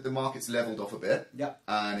just that the market's leveled off a bit. Yeah.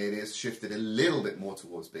 And it has shifted a little bit more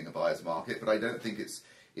towards being a buyer's market, but I don't think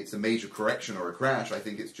it's a major correction or a crash. I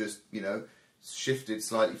think it's just, shifted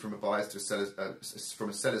slightly from a buyer's to a seller's,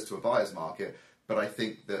 from a seller's to a buyer's market. But I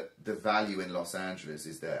think that the value in Los Angeles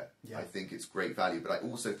is there. Yeah. I think it's great value, but I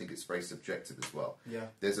also think it's very subjective as well. Yeah.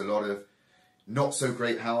 There's a lot of not so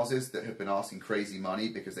great houses that have been asking crazy money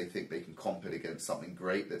because they think they can comp it against something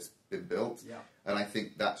great that's been built. Yeah. And I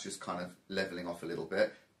think that's just kind of leveling off a little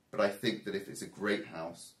bit. But I think that if it's a great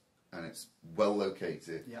house and it's well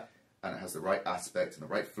located, Yeah. and it has the right aspect and the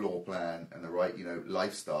right floor plan and the right,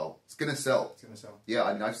 lifestyle, it's going to sell. It's going to sell. Yeah,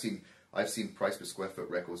 I mean, I've seen price per square foot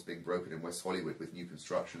records being broken in West Hollywood with new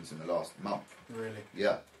constructions in the last month. Really?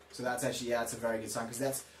 Yeah. So that's actually, that's a very good sign,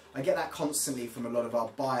 because I get that constantly from a lot of our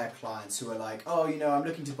buyer clients who are like, oh, I'm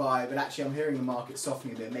looking to buy, but actually I'm hearing the market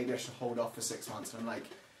softening a bit, maybe I should hold off for 6 months. And I'm like,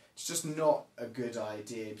 it's just not a good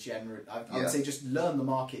idea generally. I would say just learn the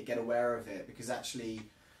market, get aware of it, because actually,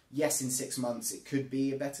 yes, in 6 months it could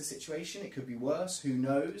be a better situation, it could be worse, who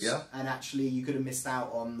knows? Yeah. And actually you could have missed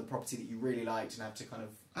out on the property that you really liked and have to kind of...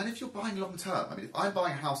 And if you're buying long term, I mean, if I'm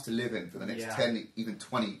buying a house to live in for the next Yeah. 10, even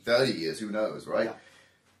 20, 30 years, who knows, right?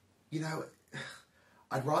 Yeah.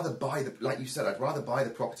 I'd rather buy like you said, I'd rather buy the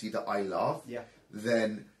property that I love Yeah.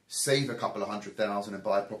 than save a couple of $100,000 and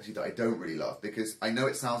buy a property that I don't really love. Because I know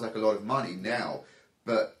it sounds like a lot of money now,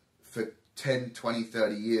 but for 10, 20,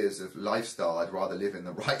 30 years of lifestyle, I'd rather live in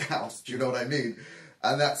the right house. Do you know what I mean?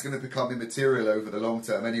 And that's going to become immaterial over the long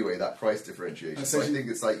term anyway, that price differentiation. So I think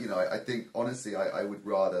it's like, I think, honestly, I would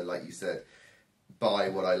rather, like you said, buy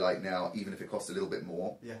what I like now, even if it costs a little bit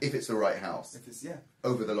more, if it's the right house, If it's,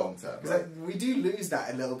 over the long term. Right? We do lose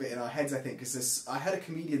that a little bit in our heads, I think, because I heard a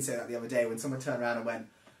comedian say that the other day when someone turned around and went,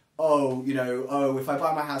 if I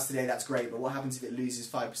buy my house today, that's great, but what happens if it loses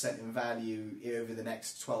 5% in value over the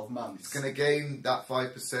next 12 months? It's going to gain that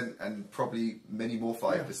 5% and probably many more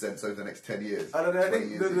 5% over the next 10 years. I don't know, I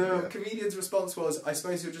think the years, comedian's response was, I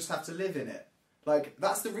suppose you'll just have to live in it. Like,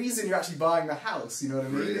 that's the reason you're actually buying the house, you know what I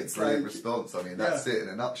mean? Brilliant, brilliant response. I mean, that's it in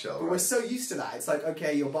a nutshell. But we're so used to that. It's like,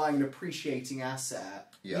 okay, you're buying an appreciating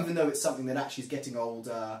asset, even though it's something that actually is getting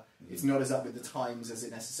older, it's not as up with the times as it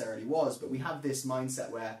necessarily was, but we have this mindset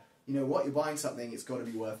where, you know what, you're buying something, it's got to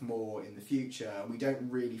be worth more in the future, and we don't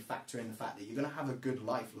really factor in the fact that you're going to have a good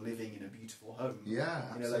life living in a beautiful home.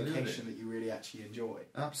 Yeah, in a location that you really actually enjoy.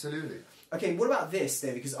 Absolutely. Okay, what about this,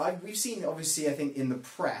 David? Because we've seen, obviously, I think, in the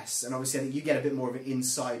press, and obviously I think you get a bit more of an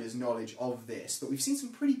insider's knowledge of this, but we've seen some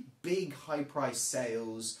pretty big high-priced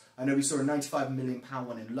sales. I know we saw a £95 million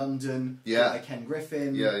one in London by Ken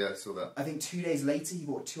Griffin. Yeah, I saw that. I think 2 days later he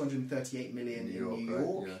bought $238 million in New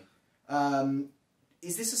York. Right?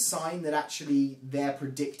 Is this a sign that actually they're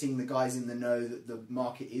predicting, the guys in the know, that the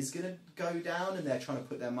market is going to go down and they're trying to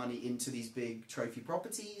put their money into these big trophy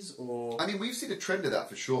properties? Or I mean, we've seen a trend of that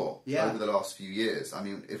for sure over the last few years. I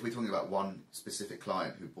mean, if we're talking about one specific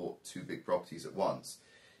client who bought 2 big properties at once,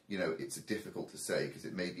 you know, it's difficult to say because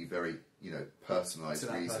it may be very, you know,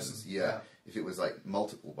 personalised reasons. If it was like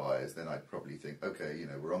multiple buyers, then I'd probably think, okay, you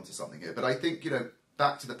know, we're onto something here. But I think, you know,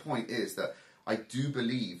 back to the point is that I do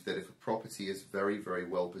believe that if a property is very, very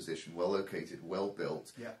well positioned, well located, well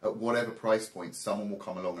built, at whatever price point, someone will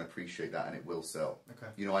come along and appreciate that and it will sell.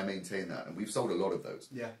 Okay. You know, I maintain that. And we've sold a lot of those.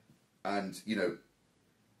 Yeah. And, you know,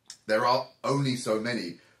 there are only so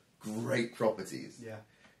many great properties. Yeah.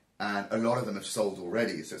 And a lot of them have sold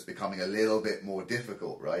already, so it's becoming a little bit more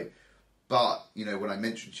difficult, right? But, you know, when I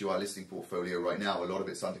mentioned to you our listing portfolio right now, a lot of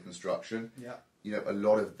it's under construction. Yeah. You know, a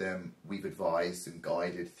lot of them we've advised and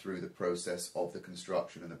guided through the process of the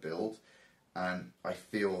construction and the build. And I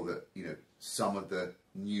feel that, you know, some of the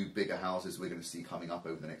new bigger houses we're going to see coming up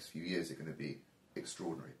over the next few years are going to be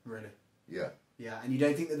extraordinary. Really? Yeah. Yeah, and you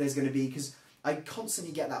don't think that there's going to be, because I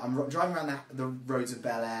constantly get that. I'm driving around the roads of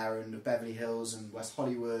Bel Air and Beverly Hills and West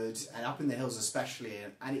Hollywood and up in the hills especially,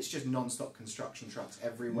 and it's just non-stop construction trucks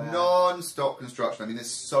everywhere. Non-stop construction. I mean,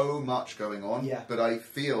 there's so much going on, Yeah. but I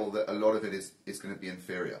feel that a lot of it is going to be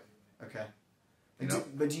inferior. Okay. You know?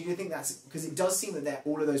 But do you think that's... Because it does seem that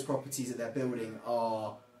all of those properties that they're building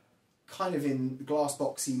are kind of in glass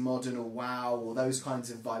boxy, modern or wow, or those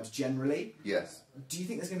kinds of vibes generally. Yes. Do you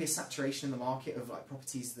think there's going to be a saturation in the market of like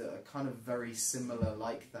properties that are kind of very similar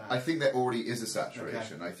like that? I think there already is a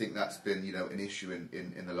saturation. Okay. I think that's been, you know, an issue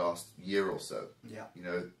in the last year or so. Yeah. You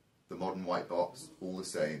know, the modern white box, all the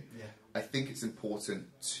same. Yeah. I think it's important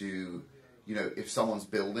to, you know, if someone's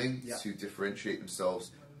building, to differentiate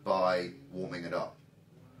themselves by warming it up.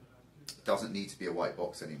 Doesn't need to be a white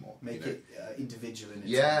box anymore. Make it individual in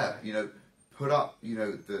its own way. You know, put up, you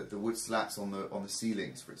know, the wood slats on the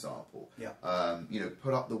ceilings, for example. Yeah. You know,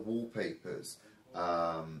 put up the wallpapers.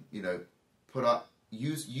 You know,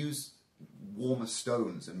 use warmer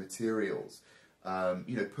stones and materials.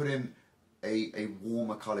 You know, put in a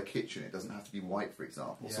warmer colour kitchen. It doesn't have to be white, for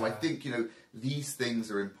example. Yeah. So I think, you know, these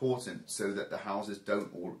things are important so that the houses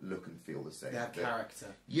don't all look and feel the same. They have character.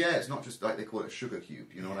 Yeah, it's not just like they call it a sugar cube,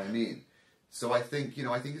 you know what I mean? So I think, you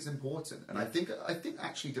know, I think it's important. And I think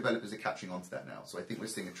actually developers are catching on to that now. So I think we're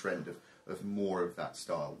seeing a trend of more of that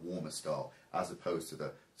style, warmer style, as opposed to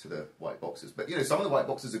the white boxes. But, you know, some of the white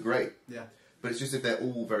boxes are great. Yeah. But it's just if they're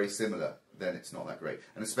all very similar, then it's not that great.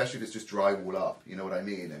 And especially if it's just drywall up, you know what I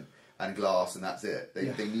mean? And glass and that's it.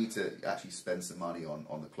 They need to actually spend some money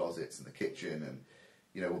on the closets and the kitchen and,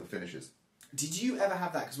 you know, all the finishes. Did you ever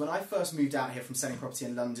have that? Because when I first moved out here from selling property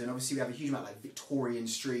in London, obviously we have a huge amount of like Victorian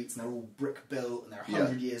streets and they're all brick built and they're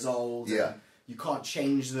 100 years old. Yeah. And you can't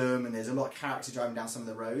change them and there's a lot of character driving down some of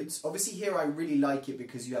the roads. Obviously here I really like it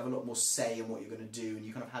because you have a lot more say in what you're going to do and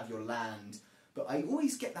you kind of have your land. But I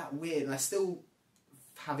always get that weird, and I still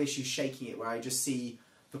have issues shaking it, where I just see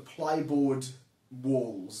the plyboard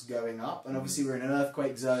walls going up, and obviously we're in an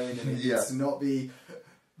earthquake zone and it needs to not be...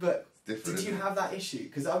 But did you have that issue?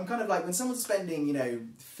 Because I'm kind of like, when someone's spending, you know,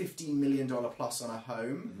 $15 million plus on a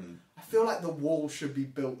home, I feel like the wall should be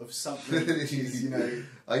built of something which is, you know...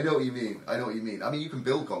 I know what you mean. I know what you mean. I mean, you can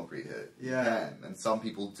build concrete here. You can, and some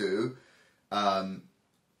people do.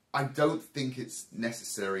 I don't think it's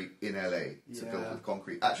necessary in LA to build with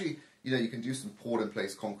concrete. Actually, you know, you can do some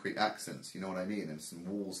poured-in-place concrete accents, you know what I mean, and some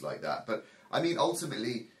walls like that. But, I mean,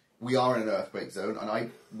 ultimately, we are in an earthquake zone, and I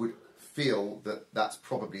would feel that that's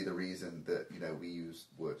probably the reason that, you know, we use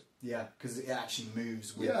wood. Yeah, because it actually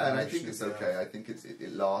moves with and I think it's okay. I think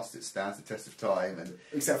it lasts, it stands the test of time. And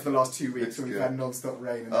except for the last 2 weeks when we've had non-stop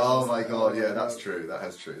rain. And oh my God, yeah, that's true. That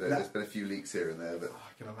has true. There's been a few leaks here and there. But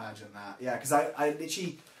I can imagine that. Yeah, because I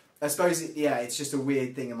literally... I suppose, it's just a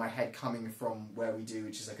weird thing in my head coming from where we do,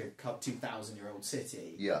 which is like a 2,000-year-old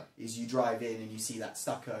city. Yeah. Is you drive in and you see that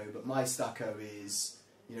stucco, but my stucco is,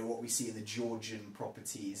 you know, what we see in the Georgian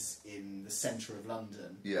properties in the centre of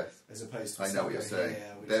London. Yes. As opposed to I know what you're saying.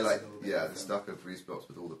 They're like, the stucco frieze blocks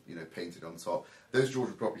with all the, you know, painted on top. Those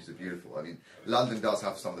Georgian properties are beautiful. I mean, London does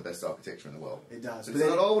have some of the best architecture in the world. It does. But it's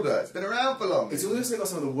not older. It's been around for long. It's also got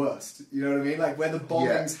some of the worst. You know what I mean? Like where the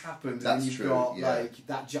bombings happened, and you've got like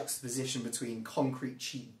that juxtaposition between concrete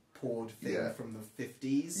cheap poured thing from the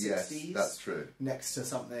 50s, 60s. Yes, that's true. Next to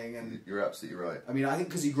something, and you're absolutely right. I mean, I think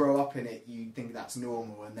because you grow up in it, you think that's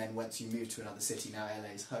normal, and then once you move to another city, now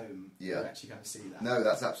LA's home, you actually kind of see that. No,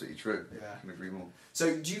 that's absolutely true. Yeah, I can agree more.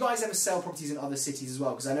 So, do you guys ever sell properties in other cities as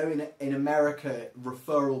well? Because I know in America,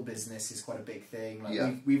 referral business is quite a big thing.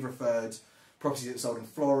 Like we've referred properties that were sold in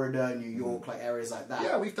Florida, New York, like areas like that.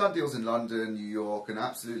 Yeah, we've done deals in London, New York, and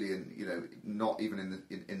absolutely in, you know, not even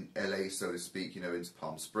in LA, so to speak, you know, into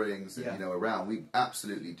Palm Springs and, you know, around. We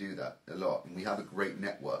absolutely do that a lot, and we have a great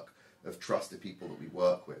network of trusted people that we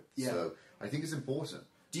work with. So I think it's important.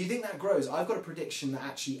 Do you think that grows? I've got a prediction that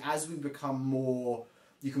actually as we become more,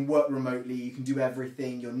 you can work remotely, you can do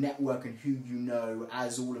everything, your network and who you know,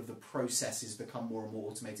 as all of the processes become more and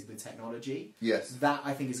more automated with technology. Yes. That,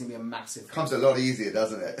 I think, is going to be a massive thing. Comes a lot easier,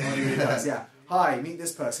 doesn't it? It does, yeah. Hi, meet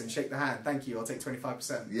this person, shake the hand, thank you, I'll take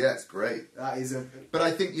 25%. Yeah, it's great. That is a... But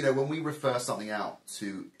I think, you know, when we refer something out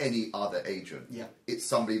to any other agent, it's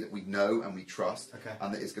somebody that we know and we trust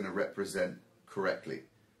and that is going to represent correctly.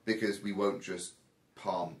 Because we won't just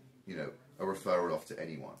palm, you know, a referral off to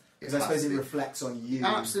anyone. Because I suppose it reflects on you.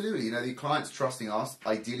 Absolutely. You know, the client's trusting us.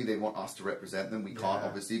 Ideally, they want us to represent them. We can't,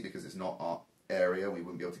 obviously, because it's not our area. We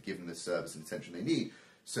wouldn't be able to give them the service and attention they need.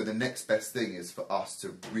 So the next best thing is for us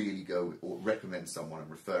to really go or recommend someone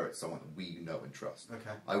and refer it to someone that we know and trust.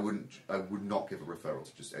 Okay. I would not give a referral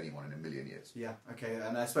to just anyone in a million years. Yeah, okay.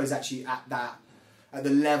 And I suppose actually at the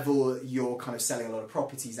level you're kind of selling a lot of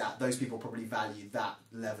properties at, those people probably value that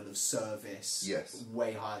level of service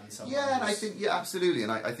way higher than someone else. And I think, absolutely.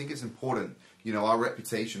 And I think it's important. You know, our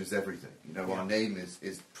reputation is everything. You know, our name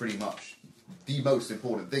is pretty much the most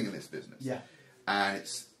important thing in this business. Yeah. And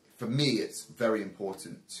it's, for me, it's very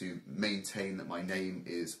important to maintain that my name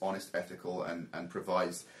is honest, ethical, and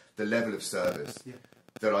provides the level of service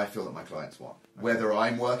that I feel that my clients want. Whether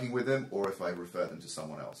I'm working with them or if I refer them to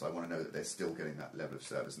someone else, I want to know that they're still getting that level of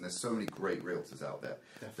service. And there's so many great realtors out there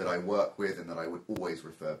that I work with and that I would always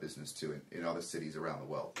refer business to in other cities around the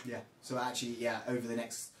world. Yeah. So actually, over the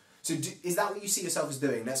next... So is that what you see yourself as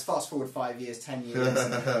doing? Let's fast forward 5 years, 10 years.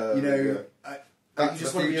 And, you know, you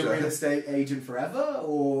just want to be a real estate agent forever,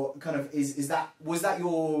 or kind of was that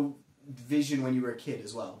your vision when you were a kid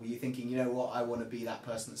as well? Were you thinking, you know what, I want to be that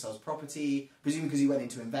person that sells property? Presumably because you went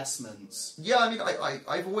into investments. Yeah, I mean,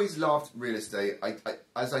 I've always loved real estate.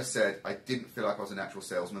 As I said, I didn't feel like I was a natural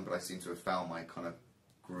salesman, but I seem to have found my kind of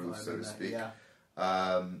groove, so to speak.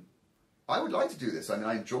 I would like to do this. I mean,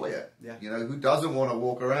 I enjoy it. Yeah. You know, who doesn't want to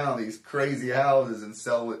walk around these crazy houses and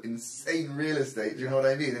sell insane real estate? Do you know what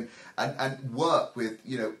I mean? And work with,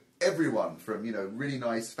 you know, everyone from, you know, really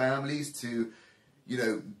nice families to, you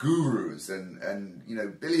know, gurus and you know,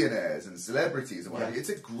 billionaires and celebrities and whatever. It's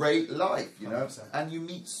a great life, you know, 100%. And you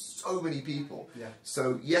meet so many people. Yeah.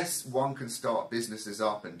 So yes, one can start businesses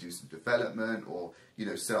up and do some development, or, you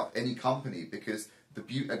know, set up any company, because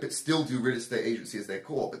but still do real estate agency as their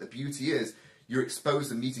core. But the beauty is, you're exposed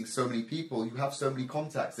to meeting so many people, you have so many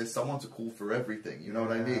contacts, there's someone to call for everything, you know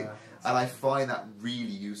what I mean? And I find that really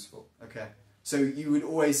useful. Okay. So you would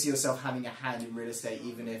always see yourself having a hand in real estate,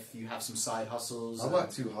 even if you have some side hustles? I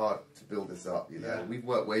worked too hard to build this up, you know. We've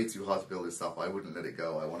worked way too hard to build this up. I wouldn't let it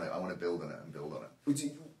go. I want to build on it and build on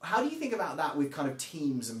it. How do you think about that with kind of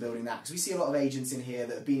teams and building that? Because we see a lot of agents in here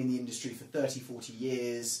that have been in the industry for 30, 40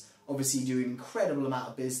 years, obviously do an incredible amount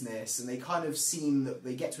of business, and they kind of seem that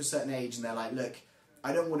they get to a certain age and they're like, look,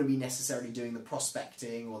 I don't want to be necessarily doing the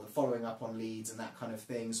prospecting or the following up on leads and that kind of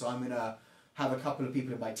thing, so I'm going to have a couple of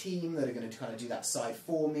people in my team that are going to kind of do that side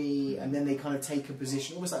for me, and then they kind of take a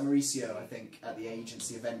position, almost like Mauricio, I think, at the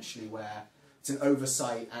agency eventually, where it's an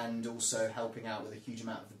oversight and also helping out with a huge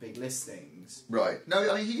amount of the big listings. Right.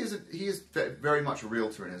 No, I mean, he is very much a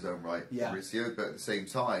realtor in his own right, Mauricio, but at the same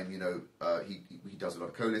time, you know, he does a lot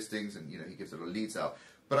of co-listings and, you know, he gives a lot of leads out.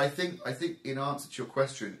 But I think in answer to your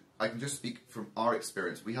question, I can just speak from our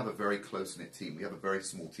experience. We have a very close-knit team. We have a very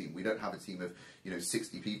small team. We don't have a team of, you know,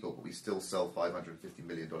 60 people, but we still sell $550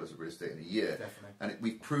 million of real estate in a year. Definitely. And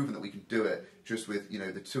we've proven that we can do it just with, you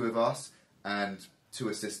know, the two of us and 2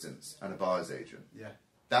 assistants and a buyer's agent. Yeah.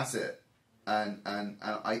 That's it. And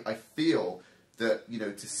I feel that, you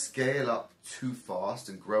know, to scale up too fast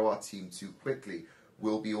and grow our team too quickly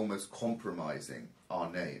will be almost compromising our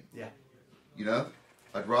name. Yeah. You know?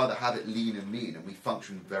 I'd rather have it lean and mean, and we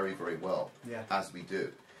function very, very well as we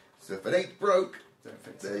do. So if it ain't broke, don't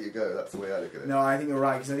fix there it. you go. That's the way I look at it. No, I think you're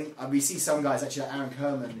right, because I think we see some guys, actually like Aaron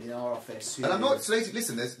Kerman in our office. Who, and I'm not slating.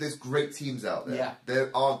 Listen, there's great teams out there. Yeah.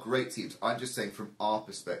 There are great teams. I'm just saying from our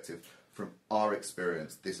perspective, from our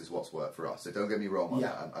experience, this is what's worked for us. So don't get me wrong on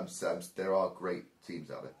that. There are great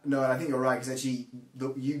teams out there. No, and I think you're right, because actually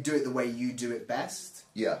you do it the way you do it best.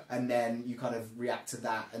 Yeah. And then you kind of react to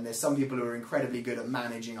that. And there's some people who are incredibly good at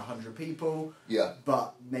managing 100 people. Yeah.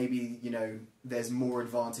 But maybe, you know, there's more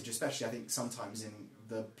advantage, especially I think sometimes in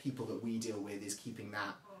the people that we deal with, is keeping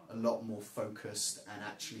that a lot more focused and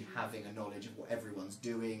actually having a knowledge of what everyone's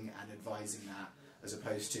doing and advising that, as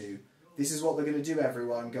opposed to, this is what we're going to do,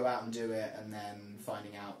 everyone, go out and do it, and then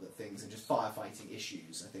finding out that things and just firefighting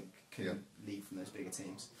issues, I think, can lead from those bigger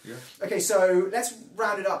teams. Yeah. Okay, so let's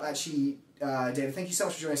round it up, actually, David. Thank you so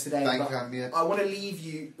much for joining us today. Thank you for having me. I want to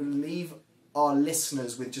leave our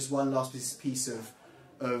listeners with just one last piece of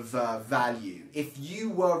value. If you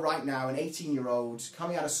were right now an 18-year-old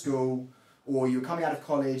coming out of school, or you're coming out of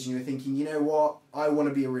college and you're thinking, you know what, I want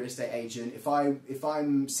to be a real estate agent. If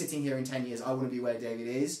I'm sitting here in 10 years, I want to be where David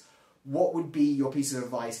is. What would be your piece of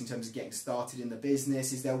advice in terms of getting started in the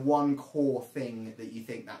business? Is there one core thing that you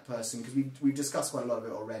think that person, because we've discussed quite a lot of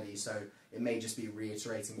it already, so it may just be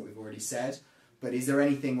reiterating what we've already said, but is there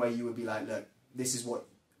anything where you would be like, look, this is what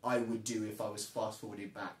I would do if I was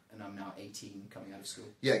fast-forwarded back and I'm now 18 coming out of school?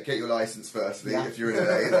 Yeah, get your licence firstly, if you're in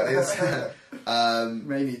LA, that is.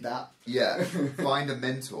 May need that. Yeah, find a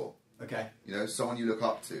mentor. Okay. You know, someone you look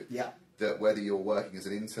up to. Yeah. That whether you're working as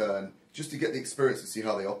an intern, just to get the experience and see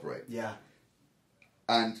how they operate. Yeah.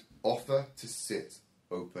 And offer to sit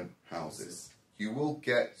open houses. You will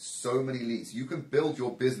get so many leads. You can build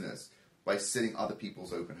your business by sitting other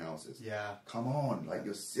people's open houses. Yeah. Come on, like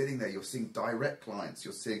you're sitting there, you're seeing direct clients,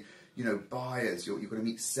 you're seeing, you know, buyers, you're going to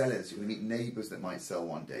meet sellers, you're going to meet neighbours that might sell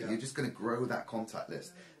one day. Yeah. You're just going to grow that contact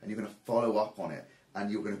list and you're going to follow up on it. And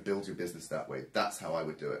you're going to build your business that way. That's how I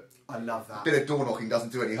would do it. I love that. A bit of door knocking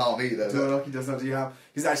doesn't do any harm either. Door knocking does not do harm.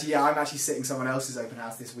 Because actually, I'm actually sitting someone else's open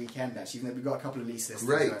house this weekend, actually. We've got a couple of lease listings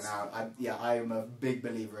right now. I am a big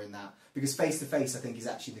believer in that. Because face-to-face, I think, is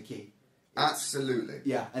actually the key. Absolutely.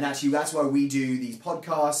 Yeah, and actually that's why we do these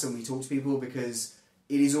podcasts and we talk to people, because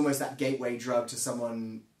it is almost that gateway drug to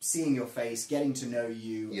someone seeing your face, getting to know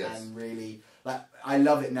you, and really... Like, I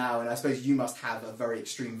love it now, and I suppose you must have a very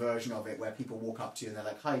extreme version of it where people walk up to you and they're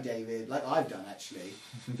like, "Hi, David," like I've done actually,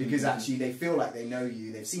 because actually they feel like they know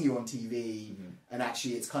you, they've seen you on TV, and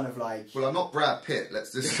actually it's kind of like... Well, I'm not Brad Pitt,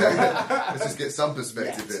 let's just get some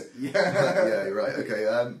perspective here. Yeah, you're right,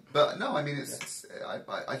 okay. But no, I mean,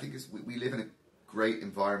 I think we live in a great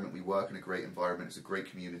environment, we work in a great environment, it's a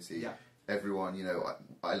great community. Yeah. Everyone, you know,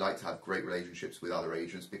 I like to have great relationships with other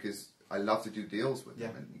agents because I love to do deals with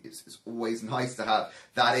them, and it's always nice to have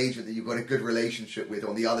that agent that you've got a good relationship with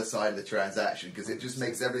on the other side of the transaction, because it just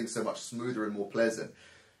makes everything so much smoother and more pleasant.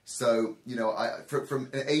 So, you know, from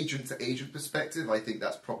an agent to agent perspective, I think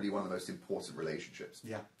that's probably one of the most important relationships.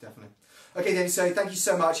 Yeah, definitely. Okay, then, so thank you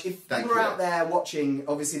so much. If people are out there watching,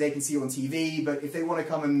 obviously they can see you on TV, but if they want to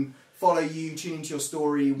come and follow you, tune into your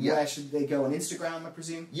story, where should they go? On Instagram, I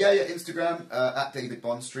presume? Yeah, Instagram, at David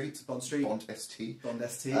Bond Street. Bond Street. Bond ST. Bond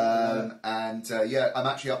ST. I'm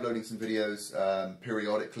actually uploading some videos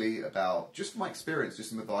periodically about just my experience, just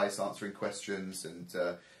some advice, answering questions,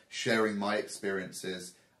 and sharing my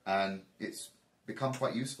experiences. And it's become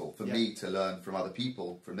quite useful for me to learn from other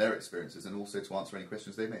people, from their experiences, and also to answer any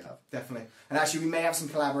questions they may have. Definitely. And actually, we may have some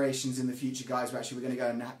collaborations in the future, guys. We're going to go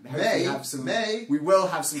and hopefully have some... We will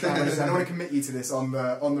have some collaborations. I don't want to commit you to this on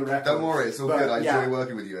the record. Don't worry, it's all good. I enjoy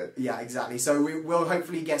working with you, Ed. Yeah, exactly. So we will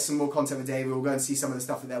hopefully get some more content with David. We'll go and see some of the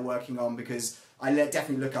stuff that they're working on, because I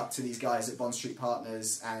definitely look up to these guys at Bond Street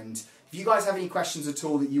Partners. And if you guys have any questions at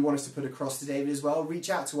all that you want us to put across to David as well, reach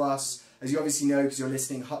out to us. As you obviously know, because you're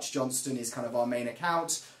listening, Hutch Johnston is kind of our main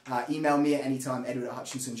account. Email me at any time, Edward at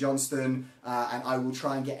Hutchinson Johnstone, and I will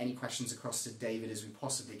try and get any questions across to David as we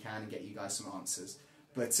possibly can and get you guys some answers.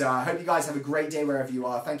 But I hope you guys have a great day wherever you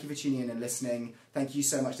are. Thank you for tuning in and listening. Thank you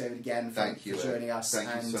so much, David, again for joining us.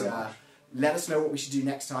 Thank you so much. Let us know what we should do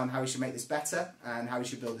next time, how we should make this better, and how we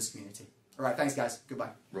should build this community. All right, thanks, guys.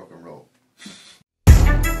 Goodbye. Rock and roll.